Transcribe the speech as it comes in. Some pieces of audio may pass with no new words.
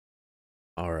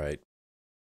All right,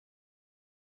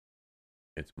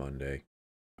 it's Monday.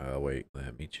 Wait,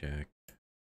 let me check.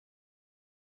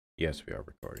 Yes, we are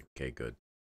recording. Okay, good.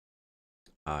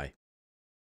 Hi.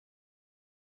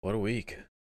 What a week.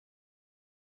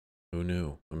 Who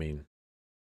knew? I mean,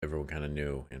 everyone kind of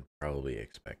knew and probably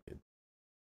expected.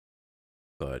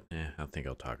 But I think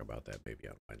I'll talk about that maybe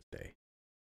on Wednesday.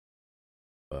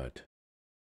 But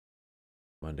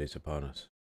Monday's upon us.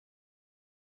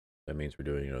 That means we're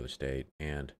doing another state.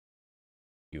 And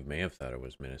you may have thought it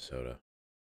was Minnesota,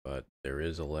 but there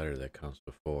is a letter that comes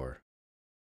before.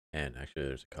 And actually,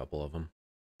 there's a couple of them.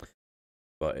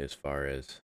 But as far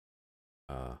as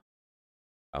uh,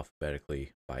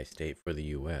 alphabetically by state for the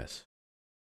U.S.,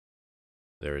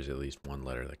 there is at least one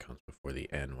letter that comes before the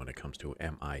N when it comes to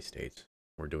MI states.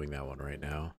 We're doing that one right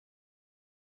now.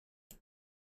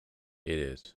 It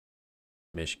is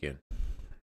Michigan.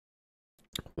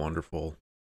 Wonderful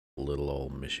little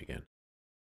old Michigan.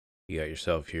 You got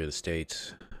yourself here, the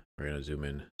States. We're going to zoom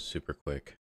in super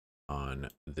quick on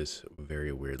this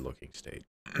very weird looking state.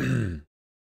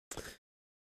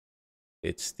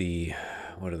 It's the,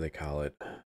 what do they call it?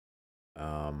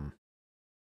 The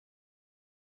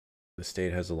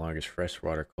state has the longest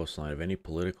freshwater coastline of any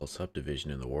political subdivision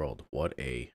in the world. What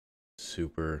a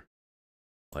super,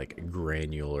 like,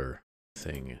 granular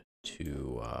thing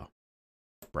to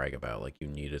brag about. Like, you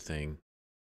need a thing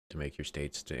to make your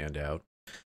state stand out,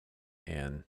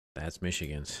 and that's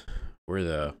Michigan's. We're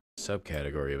the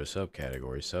subcategory of a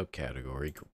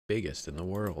subcategory, biggest in the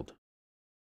world.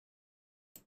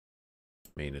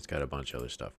 I mean, it's got a bunch of other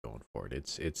stuff going for it.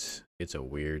 It's a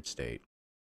weird state.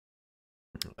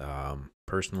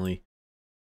 Personally,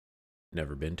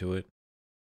 never been to it.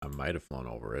 I might have flown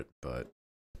over it, but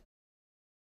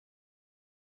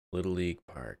Little League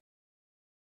Park.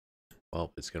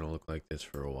 Well, it's gonna look like this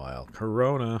for a while.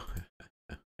 Corona.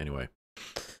 Anyway,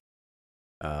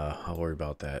 I'll worry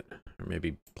about that, or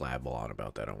maybe blabble on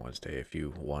about that on Wednesday if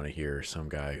you want to hear some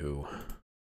guy who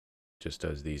just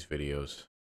does these videos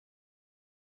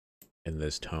in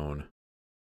this tone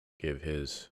give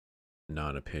his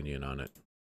non-opinion on it.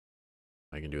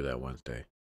 I can do that Wednesday.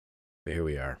 But here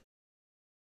we are,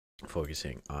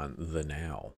 focusing on the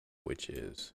now, which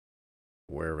is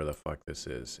wherever the fuck this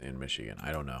is in Michigan.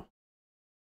 I don't know.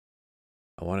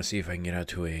 I want to see if I can get out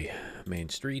to a main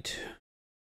street,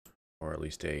 or at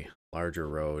least a larger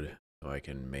road, so I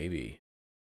can maybe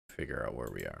figure out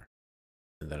where we are.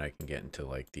 And then I can get into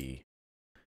like the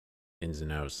ins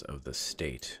and outs of the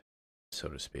state, so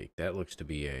to speak. That looks to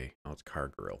be it's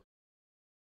Car Grill.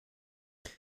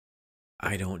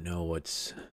 I don't know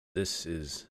this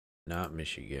is not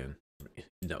Michigan.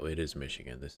 No, it is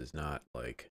Michigan. This is not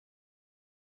like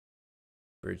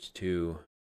Bridge 2.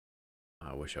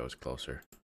 I wish I was closer.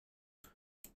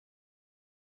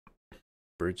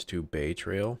 Bridge 2 Bay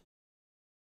Trail.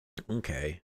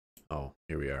 Okay. Oh,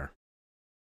 here we are.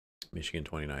 Michigan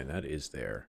 29. That is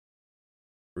there.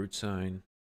 Route sign.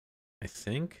 I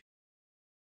think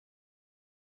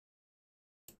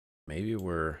maybe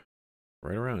we're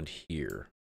right around here.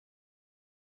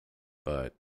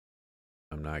 But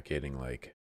I'm not getting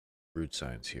like route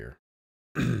signs here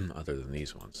other than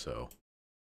these ones. So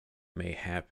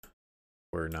mayhap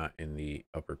we're not in the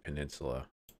Upper Peninsula,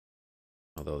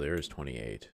 although there is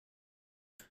 28.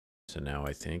 So now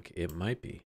I think it might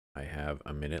be. I have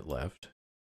a minute left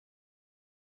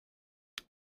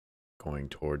going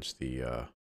towards the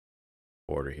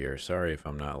border here. Sorry if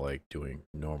I'm not like doing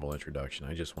normal introduction.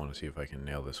 I just want to see if I can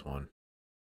nail this one,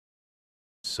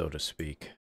 so to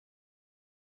speak.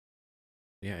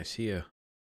 Yeah, I see a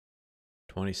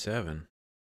 27.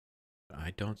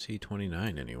 I don't see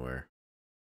 29 anywhere.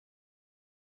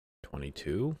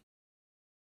 22?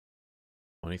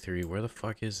 23? Where the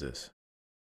fuck is this?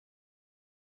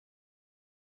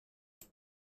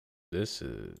 This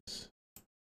is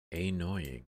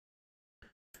annoying.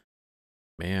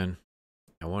 Man,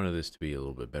 I wanted this to be a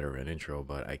little bit better of an intro,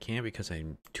 but I can't because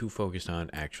I'm too focused on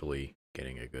actually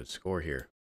getting a good score here.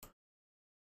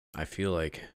 I feel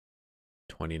like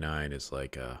 29 is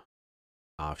like a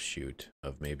offshoot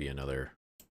of maybe another,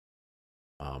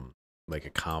 like a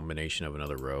combination of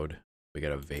another road. We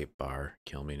got a vape bar,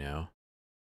 kill me now.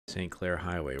 St. Clair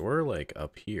Highway, we're like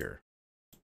up here.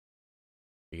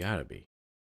 We gotta be.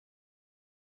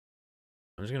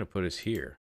 I'm just gonna put us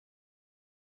here.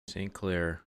 St.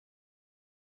 Clair.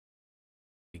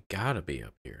 We gotta be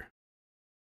up here.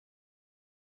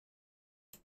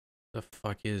 The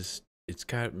fuck is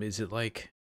is it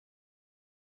like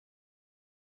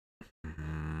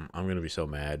I'm gonna be so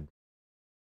mad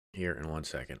here in 1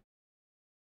 second.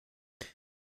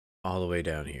 All the way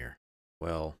down here.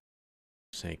 Well,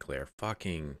 St. Clair.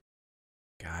 Fucking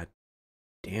god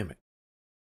damn it.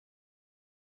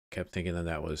 Kept thinking that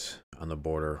that was on the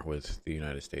border with the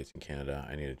United States and Canada.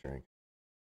 I need a drink.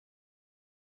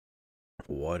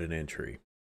 What an entry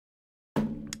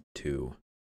to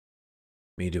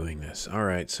me doing this. All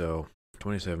right, so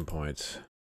 27 points.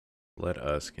 Let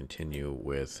us continue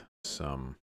with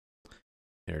some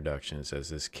introductions as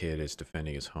this kid is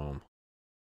defending his home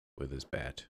with his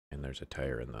bat, and there's a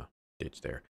tire in the ditch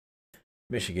there.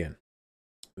 Michigan,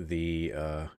 the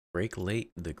Great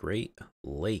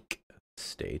Lake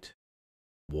State,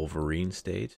 Wolverine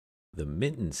State, the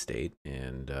Mitten State,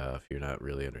 and if you're not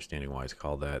really understanding why it's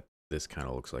called that, this kind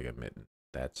of looks like a mitten.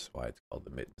 That's why it's called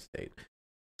the Mitten State.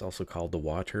 It's also called the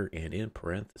Water, and in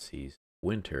parentheses,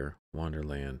 Winter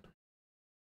Wonderland.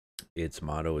 Its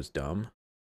motto is dumb.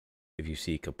 If you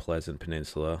seek a pleasant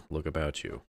peninsula, look about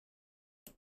you.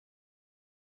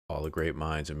 All the great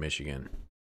minds of Michigan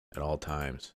at all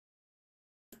times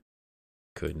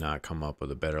could not come up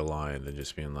with a better line than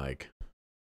just being like,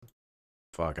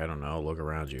 fuck, I don't know, look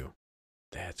around you.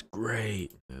 That's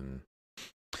great. And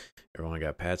everyone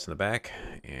got pats in the back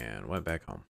and went back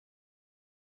home.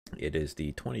 It is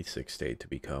the 26th state to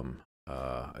become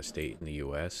a state in the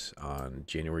U.S. on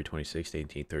January 26,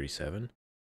 1837.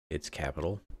 Its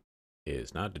capital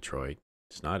is not Detroit.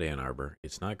 It's not Ann Arbor.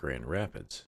 It's not Grand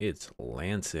Rapids. It's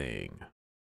Lansing.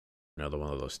 Another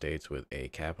one of those states with a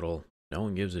capital no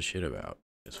one gives a shit about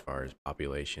as far as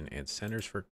population and centers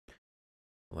for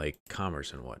like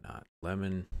commerce and whatnot.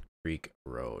 Lemon Creek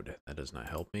Road. That does not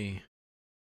help me.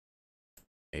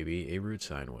 Maybe a route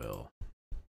sign will.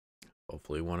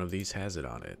 Hopefully one of these has it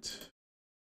on it.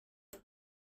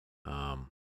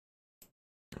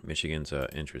 Michigan's an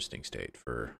interesting state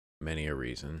for many a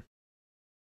reason.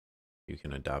 You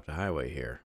can adopt a highway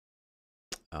here.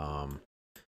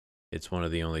 It's one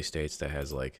of the only states that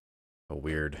has like a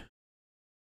weird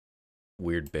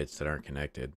bits that aren't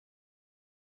connected.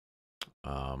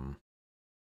 Home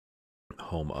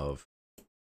of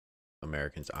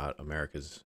America's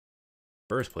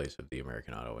birthplace of the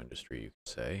American auto industry, you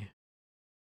could say.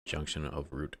 Junction of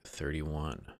Route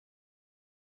 31,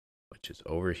 which is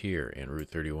over here, and Route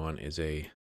 31 is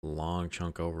a long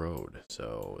chunk of road,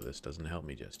 so this doesn't help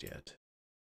me just yet.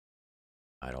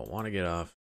 I don't want to get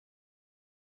off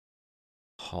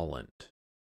Holland.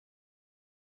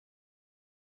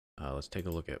 Let's take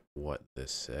a look at what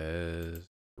this says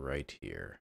right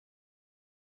here.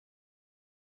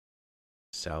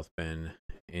 South Bend,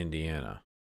 Indiana,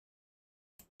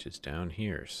 which is down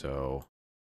here. So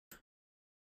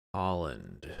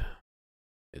Holland,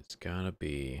 it's gonna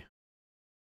be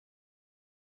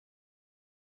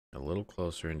a little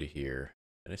closer into here.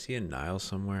 Did I see a Nile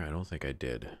somewhere? I don't think I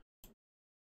did.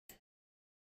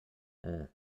 I'm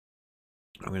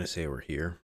gonna say we're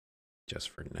here just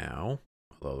for now.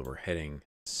 Although we're heading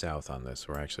south on this,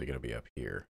 we're actually gonna be up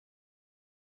here.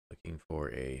 Looking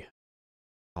for a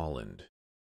Holland.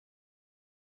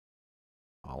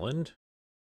 Holland?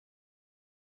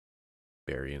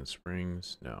 Berrien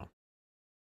Springs? No.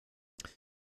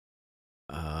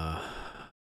 Zoom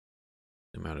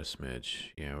out a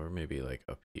smidge. Yeah, we're maybe like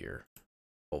up here.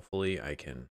 Hopefully I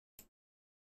can.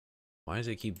 Why does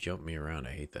it keep jumping me around?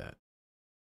 I hate that.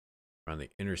 Around the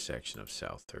intersection of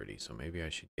South 30, so maybe I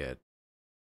should get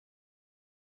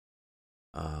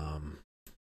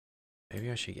maybe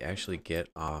I should actually get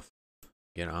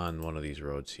on one of these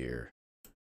roads here.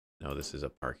 No, this is a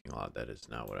parking lot. That is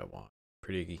not what I want.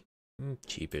 Pretty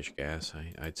cheapish gas,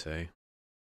 I'd say.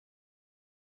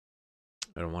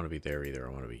 I don't want to be there either.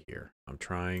 I want to be here. I'm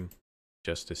trying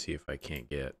just to see if I can't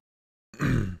get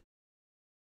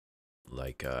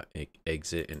like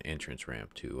exit and entrance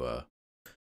ramp to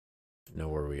know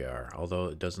where we are. Although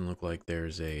it doesn't look like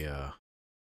there's a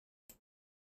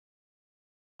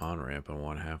on-ramp on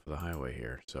one half of the highway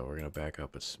here. So we're going to back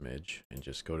up a smidge and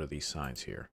just go to these signs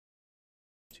here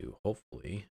to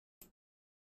hopefully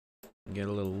get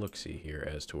a little look-see here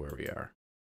as to where we are.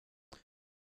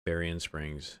 Berrien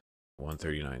Springs,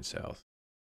 139 South.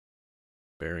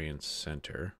 Berrien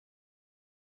Center.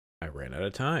 I ran out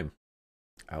of time.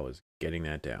 I was getting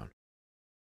that down.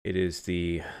 It is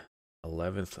the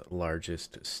 11th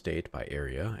largest state by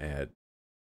area at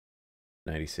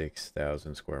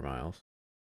 96,000 square miles.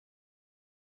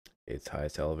 Its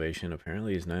highest elevation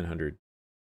apparently is 900.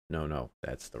 No,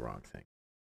 that's the wrong thing.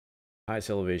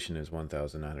 Highest elevation is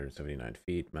 1,979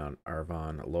 feet. Mount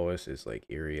Arvon lowest is Lake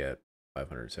Erie at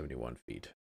 571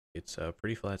 feet. It's a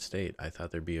pretty flat state. I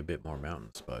thought there'd be a bit more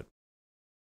mountains, but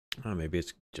maybe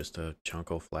it's just a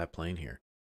chunk of flat plain here.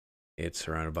 It's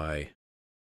surrounded by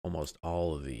almost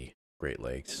all of the Great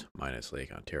Lakes, minus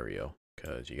Lake Ontario,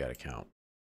 because you got to count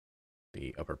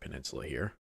the Upper Peninsula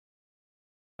here.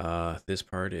 This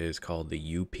part is called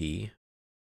the UP,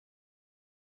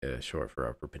 short for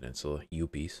Upper Peninsula,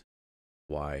 UPs,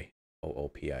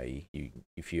 Yoopie.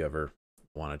 If you ever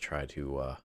want to try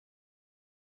to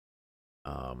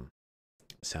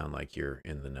sound like you're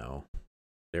in the know,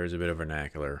 there's a bit of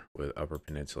vernacular with Upper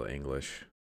Peninsula English.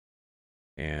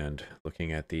 And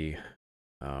looking at the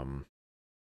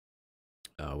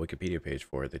Wikipedia page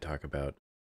for it, they talk about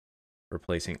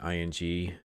replacing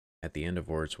ing at the end of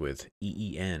words with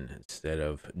een instead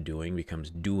of doing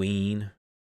becomes doing.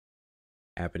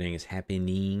 Happening is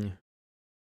happening.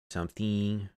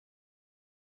 Something.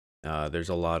 There's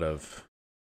a lot of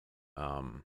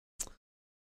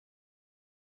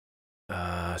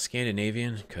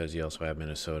Scandinavian, because you also have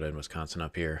Minnesota and Wisconsin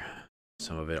up here.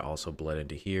 Some of it also bled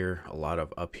into here. A lot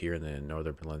of up here in the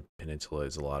northern peninsula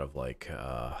is a lot of like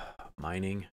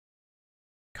mining,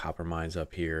 copper mines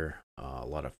up here, a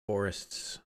lot of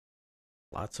forests,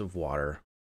 lots of water.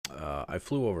 I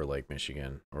flew over Lake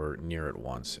Michigan, or near it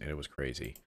once, and it was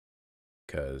crazy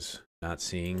because not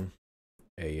seeing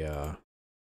a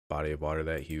body of water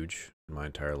that huge in my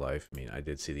entire life. I mean, I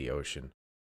did see the ocean,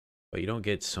 but you don't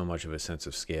get so much of a sense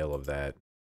of scale of that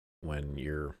when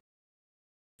you're,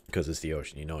 because it's the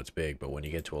ocean, you know it's big, but when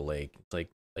you get to a lake, it's like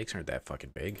lakes aren't that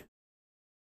fucking big.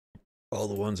 All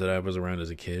the ones that I was around as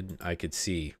a kid, I could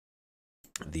see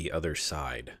the other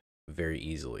side very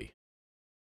easily.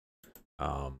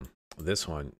 This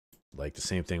one, like the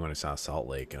same thing when I saw Salt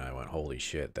Lake, and I went, holy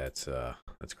shit, that's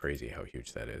crazy how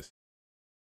huge that is.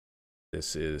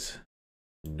 This is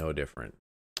no different.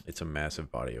 It's a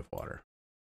massive body of water.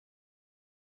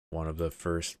 One of the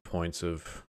first points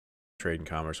of trade and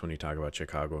commerce when you talk about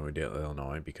Chicago and we did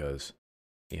Illinois, because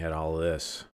you had all of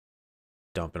this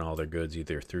dumping all their goods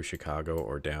either through Chicago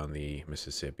or down the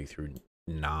Mississippi through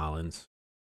Nolens.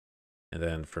 And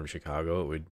then from Chicago, it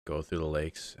would go through the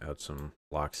lakes, out some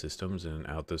lock systems, and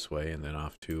out this way, and then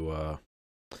off to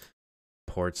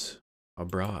ports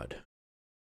abroad.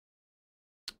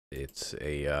 It's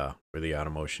a really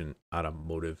automotive,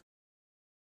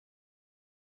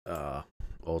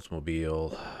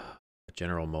 Oldsmobile,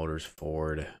 General Motors,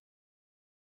 Ford,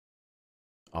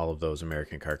 all of those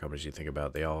American car companies you think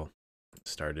about, they all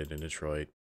started in Detroit.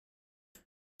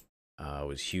 It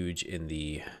was huge in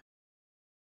the,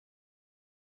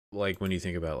 like when you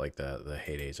think about like the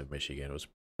heydays of Michigan, it was,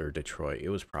 or Detroit, it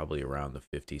was probably around the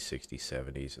 50s, 60s,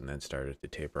 70s, and then started to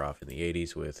taper off in the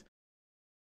 80s with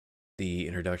the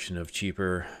introduction of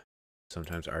cheaper,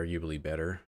 sometimes arguably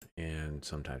better, and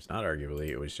sometimes not arguably,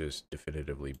 it was just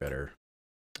definitively better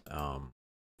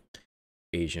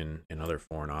Asian and other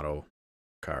foreign auto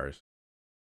cars,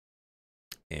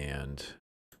 and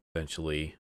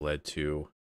eventually led to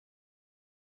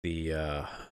the I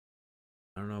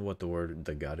don't know what the word,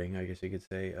 the gutting, I guess you could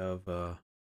say, of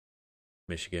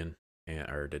Michigan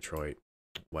or Detroit.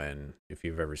 When, if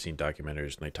you've ever seen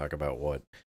documentaries and they talk about what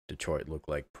Detroit looked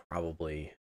like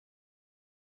probably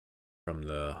from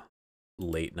the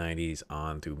late 90s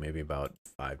on through maybe about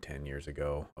 5-10 years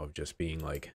ago, of just being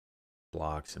like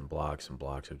blocks and blocks and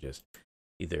blocks of just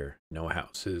either no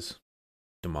houses,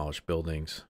 demolished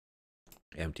buildings,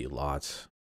 empty lots.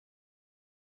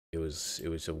 It was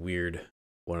a weird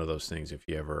one of those things. If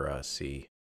you ever see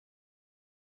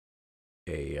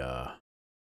a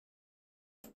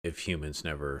if humans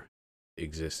never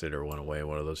existed or went away,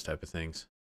 one of those type of things,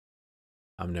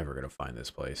 I'm never gonna find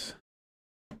this place.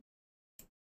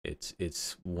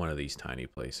 It's one of these tiny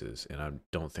places, and I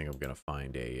don't think I'm gonna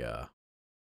find a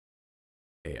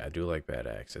I do like Bad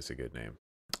Axe, that's a good name.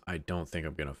 I don't think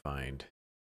I'm gonna find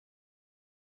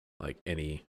like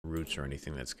any roots or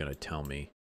anything that's gonna tell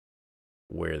me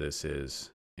where this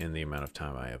is in the amount of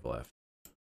time I have left.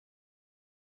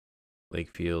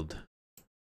 Lakefield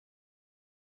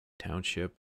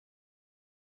Township.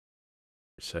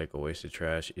 Recycle wasted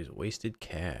trash is wasted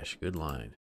cash. Good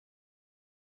line.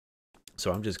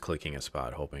 So I'm just clicking a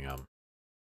spot hoping I'm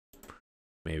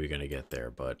maybe gonna get there,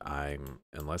 but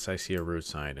unless I see a route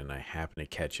sign and I happen to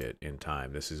catch it in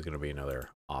time, this is gonna be another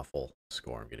awful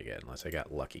score I'm gonna get unless I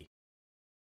got lucky.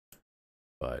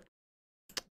 But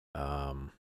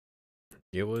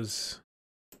it was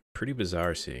pretty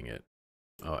bizarre seeing it.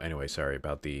 Oh, anyway, sorry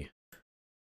about the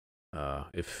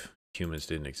if humans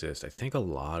didn't exist. I think a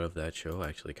lot of that show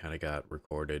actually kind of got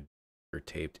recorded or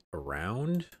taped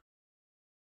around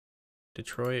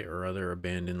Detroit or other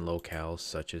abandoned locales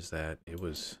such as that. It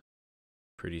was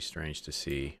pretty strange to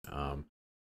see. You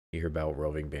hear about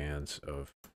roving bands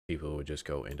of people who would just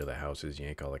go into the houses,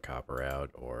 yank all the copper out,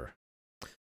 or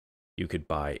you could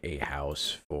buy a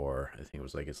house for, I think it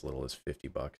was like as little as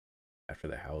 $50 after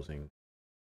the housing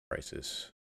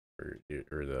crisis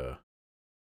or the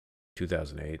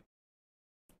 2008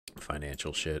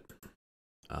 financial shit.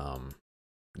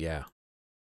 Yeah.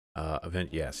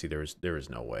 Event. Yeah. See, there was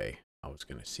no way I was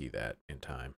gonna see that in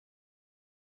time.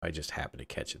 I just happened to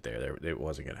catch it there. It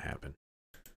wasn't gonna happen.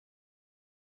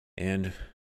 And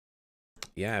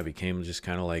yeah, it became just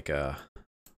kind of like a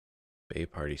Bay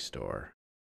Party store.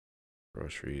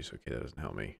 Groceries. Okay, that doesn't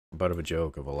help me. Butt of a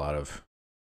joke of a lot of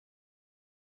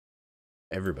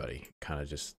everybody. Kind of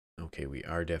just okay. We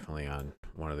are definitely on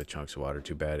one of the chunks of water.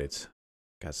 Too bad it's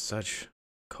got such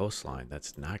coastline.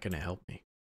 That's not gonna help me.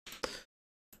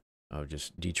 Oh,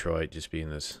 just Detroit, just being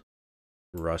this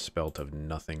rust belt of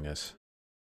nothingness.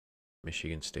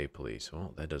 Michigan State Police.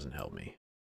 Well, that doesn't help me.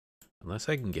 Unless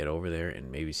I can get over there and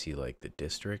maybe see like the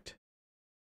district.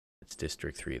 It's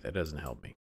District 3. That doesn't help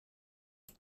me.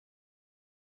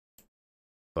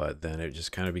 But then it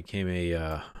just kind of became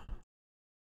a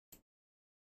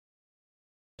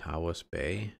Tawas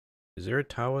Bay. Is there a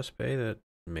Tawas Bay that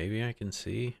maybe I can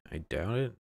see? I doubt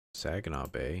it. Saginaw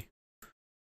Bay.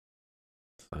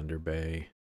 Thunder Bay.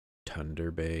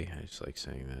 Thunder Bay. I just like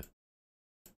saying that.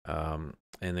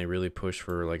 And they really push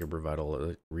for like a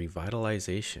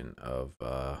revitalization of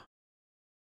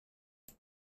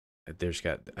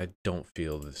I don't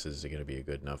feel this is going to be a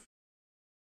good enough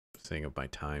thing of my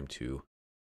time to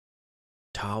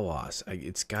Tawas.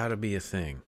 It's got to be a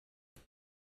thing.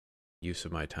 Use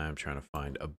of my time trying to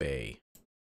find a bay.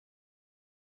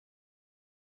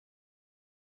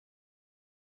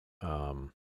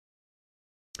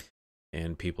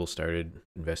 And people started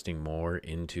investing more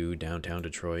into downtown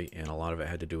Detroit, and a lot of it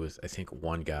had to do with, I think,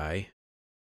 one guy.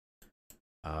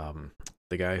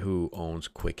 The guy who owns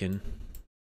Quicken,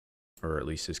 or at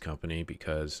least his company,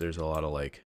 because there's a lot of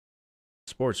like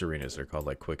sports arenas. They're called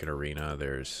like Quicken Arena.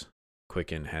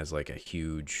 Quicken has like a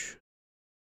huge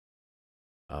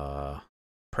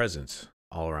presence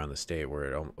all around the state,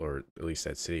 or at least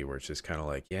that city, where it's just kind of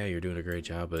like, yeah, you're doing a great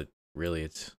job, but really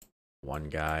it's one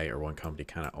guy or one company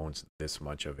kind of owns this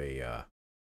much of a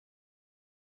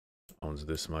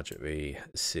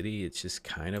city. It's just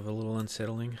kind of a little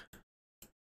unsettling.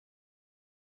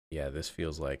 Yeah, this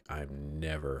feels like I'm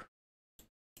never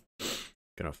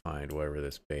gonna find whatever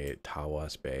this bay,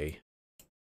 Tawas Bay.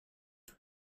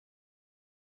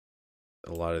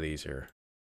 A lot of these are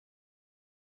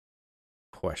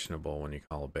questionable when you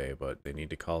call a bay, but they need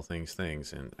to call things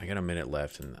things. And I got a minute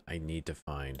left, and I need to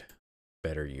find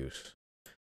better use,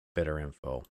 better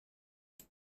info.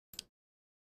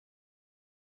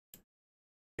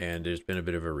 And there's been a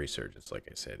bit of a resurgence, like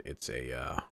I said. It's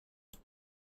a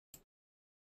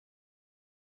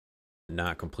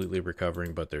not completely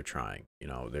recovering, but they're trying. You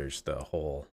know, there's the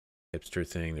whole hipster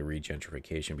thing, the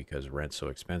regentrification, because rent's so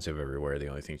expensive everywhere. The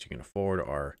only things you can afford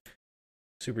are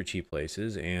super cheap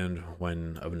places, and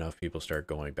when enough people start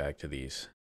going back to these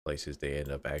places, they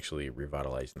end up actually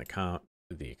revitalizing the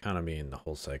economy, and the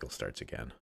whole cycle starts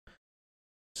again.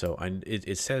 So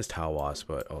it says Tawas,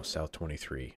 but South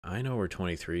 23. I know where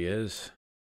 23 is.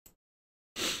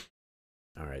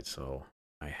 All right, so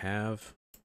I have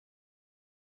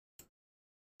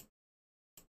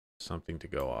something to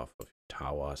go off of.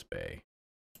 Tawas Bay.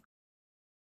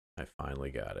 I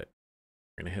finally got it.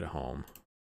 We're gonna hit home.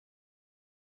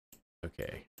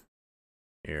 Okay.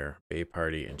 Here, Bay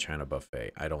Party and China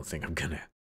Buffet. I don't think I'm gonna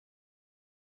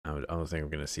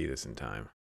see this in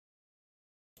time.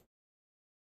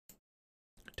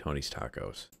 Tony's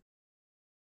Tacos.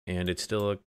 And it's still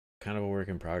a kind of a work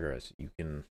in progress. You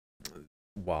can,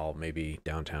 while maybe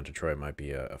downtown Detroit might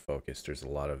be a focus, there's a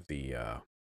lot of the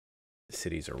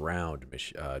cities around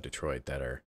Detroit that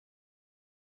are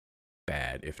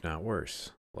bad, if not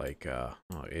worse. Like,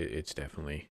 it's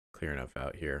definitely clear enough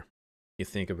out here. You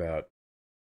think about,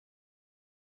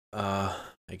 I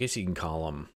guess you can call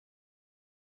them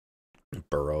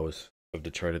boroughs of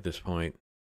Detroit at this point.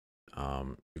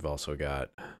 You've also got,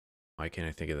 why can't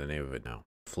I think of the name of it now?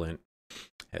 Flint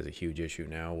has a huge issue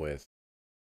now with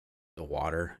the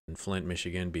water in Flint,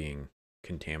 Michigan being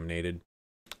contaminated.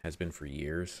 Has been for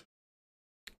years.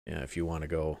 Yeah, if you want to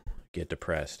go get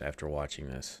depressed after watching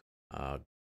this,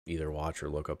 either watch or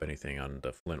look up anything on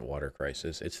the Flint water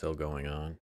crisis. It's still going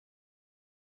on.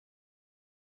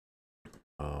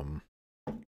 A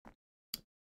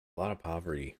lot of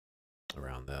poverty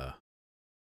around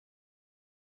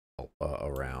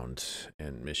around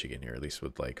in Michigan here, at least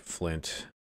with like Flint.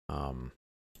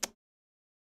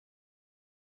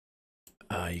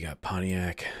 You got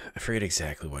Pontiac. I forget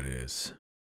exactly what it is.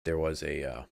 There was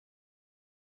a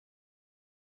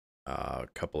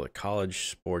couple of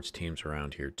college sports teams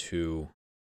around here too.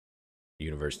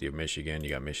 University of Michigan.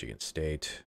 You got Michigan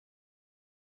State.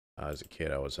 As a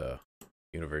kid, I was a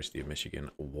University of Michigan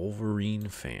Wolverine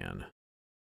fan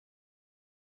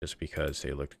just because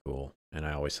they looked cool, and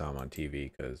I always saw them on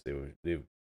TV because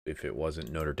if it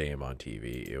wasn't Notre Dame on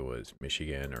TV, it was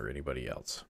Michigan or anybody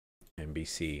else.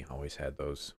 NBC always had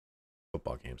those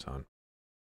football games on.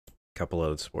 A couple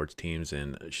of sports teams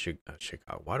in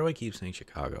Chicago. Why do I keep saying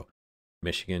Chicago?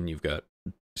 Michigan, you've got,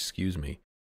 excuse me.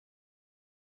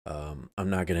 I'm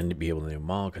not going to be able to name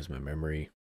them all because my memory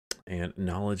and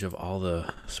knowledge of all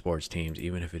the sports teams,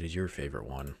 even if it is your favorite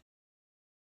one,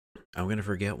 I'm going to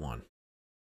forget one.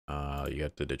 You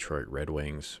got the Detroit Red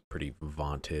Wings, pretty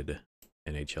vaunted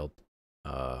NHL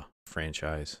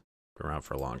franchise, been around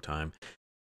for a long time.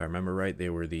 If I remember right, they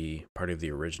were the part of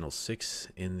the original 6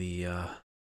 in the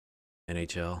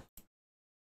NHL.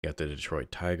 You got the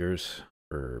Detroit Tigers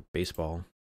for baseball.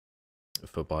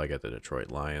 Football, I got the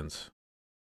Detroit Lions,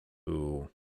 who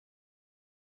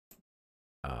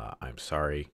I'm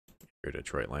sorry, if you're a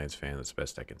Detroit Lions fan, that's the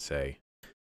best I can say.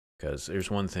 Because there's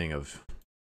one thing of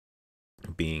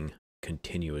being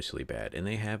continuously bad, and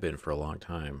they have been for a long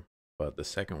time. But the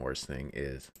second worst thing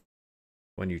is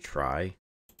when you try,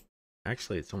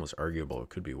 actually, it's almost arguable, it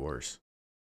could be worse,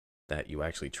 that you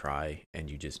actually try and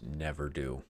you just never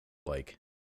do. Like,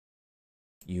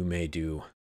 you may do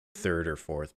third or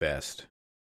fourth best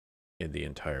in the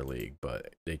entire league,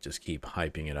 but they just keep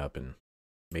hyping it up and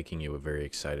making you very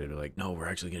excited. Like, no, we're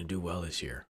actually going to do well this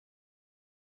year.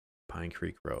 Pine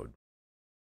Creek Road.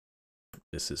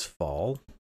 This is fall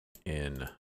in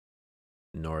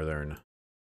northern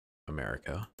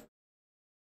America.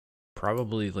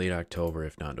 Probably late October,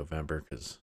 if not November,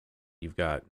 because you've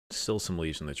got still some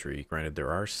leaves in the tree. Granted,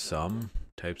 there are some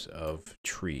types of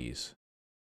trees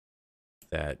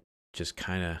that just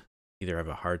kind of either have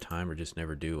a hard time or just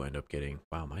never do end up getting,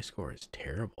 wow, my score is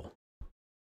terrible.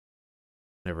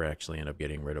 Never actually end up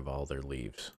getting rid of all their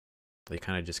leaves. They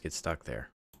kind of just get stuck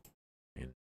there.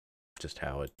 And just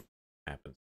how it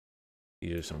happens.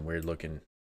 These are some weird looking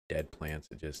dead plants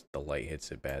that just, the light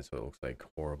hits it bad, so it looks like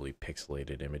horribly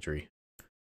pixelated imagery.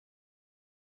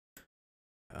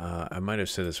 I might have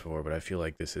said this before, but I feel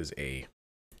like this is a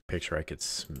picture I could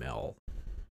smell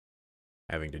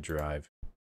having to drive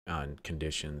on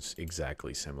conditions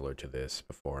exactly similar to this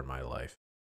before in my life,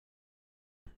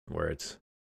 where it's,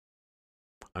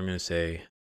 I'm going to say,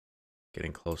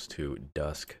 getting close to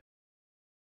dusk.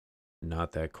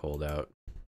 Not that cold out.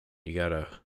 You got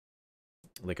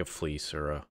like a fleece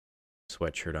or a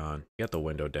sweatshirt on. You got the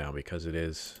window down because it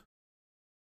is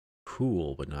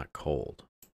cool but not cold,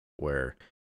 where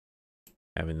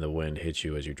having the wind hit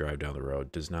you as you drive down the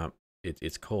road does not,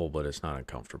 it's cold, but it's not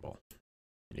uncomfortable.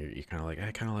 You're kind of like,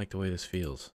 I kind of like the way this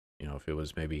feels. You know, if it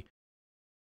was maybe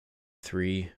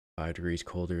 3-5 degrees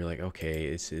colder, you're like,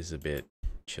 okay, this is a bit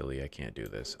chilly, I can't do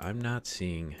this. I'm not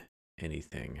seeing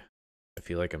anything. I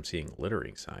feel like I'm seeing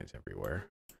littering signs everywhere.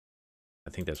 I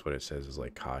think that's what it says, is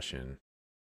like caution.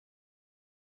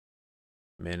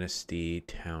 Manistee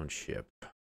Township.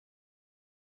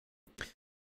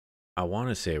 I want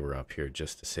to say we're up here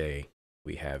just to say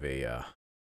we have a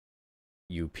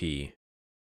UP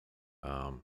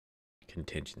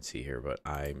contingency here, but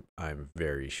I'm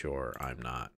very sure I'm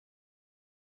not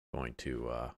going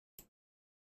to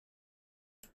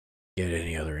get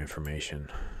any other information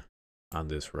on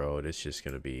this road. It's just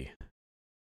going to be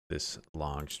this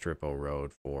long strip of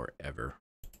road forever.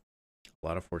 A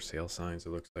lot of for sale signs, it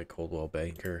looks like. Coldwell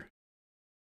Banker,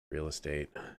 real estate.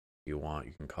 If you want,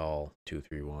 you can call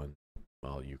 231.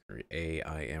 Well, you can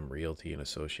AIM Realty and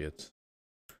Associates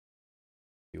if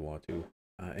you want to.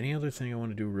 Any other thing I want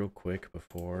to do real quick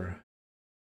before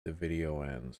the video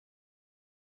ends?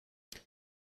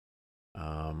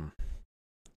 I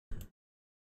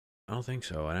don't think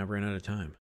so. I ran out of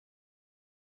time.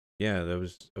 Yeah, I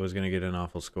was gonna get an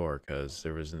awful score because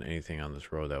there wasn't anything on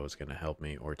this road that was gonna help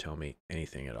me or tell me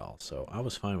anything at all. So I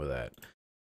was fine with that.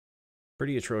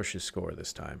 Pretty atrocious score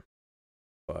this time,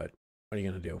 but what are you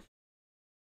gonna do?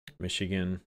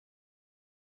 Michigan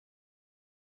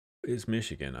is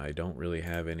Michigan. I don't really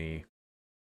have any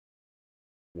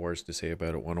words to say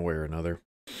about it one way or another.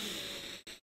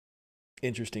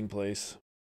 Interesting place.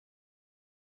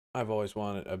 I've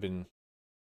been,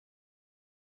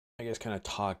 I guess, kind of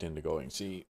talked into going.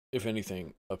 See, if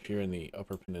anything, up here in the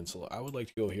Upper Peninsula, I would like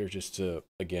to go here just to,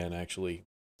 again, actually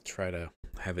try to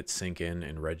have it sink in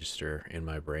and register in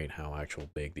my brain how actual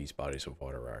big these bodies of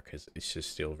water are, because it's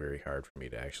just still very hard for me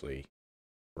to actually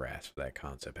grasp that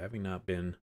concept, having not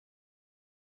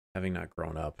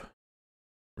grown up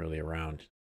really around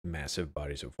massive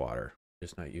bodies of water,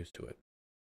 just not used to it.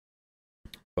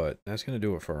 But that's going to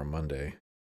do it for our Monday.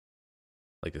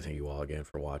 I'd like to thank you all again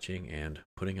for watching and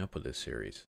putting up with this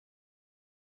series.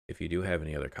 If you do have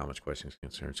any other comments, questions,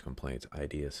 concerns, complaints,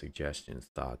 ideas, suggestions,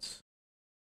 thoughts,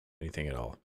 anything at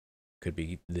all, could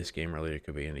be this game related,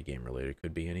 could be any game related,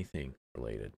 could be anything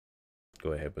related,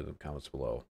 go ahead with the comments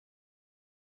below.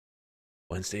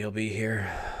 Wednesday I'll be here.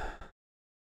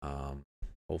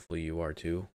 Hopefully you are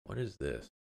too. What is this?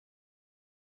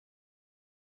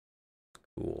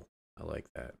 Cool. I like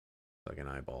that. Like an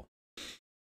eyeball.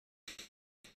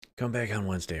 Come back on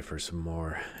Wednesday for some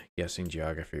more guessing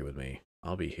geography with me.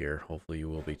 I'll be here. Hopefully you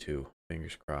will be too.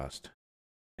 Fingers crossed.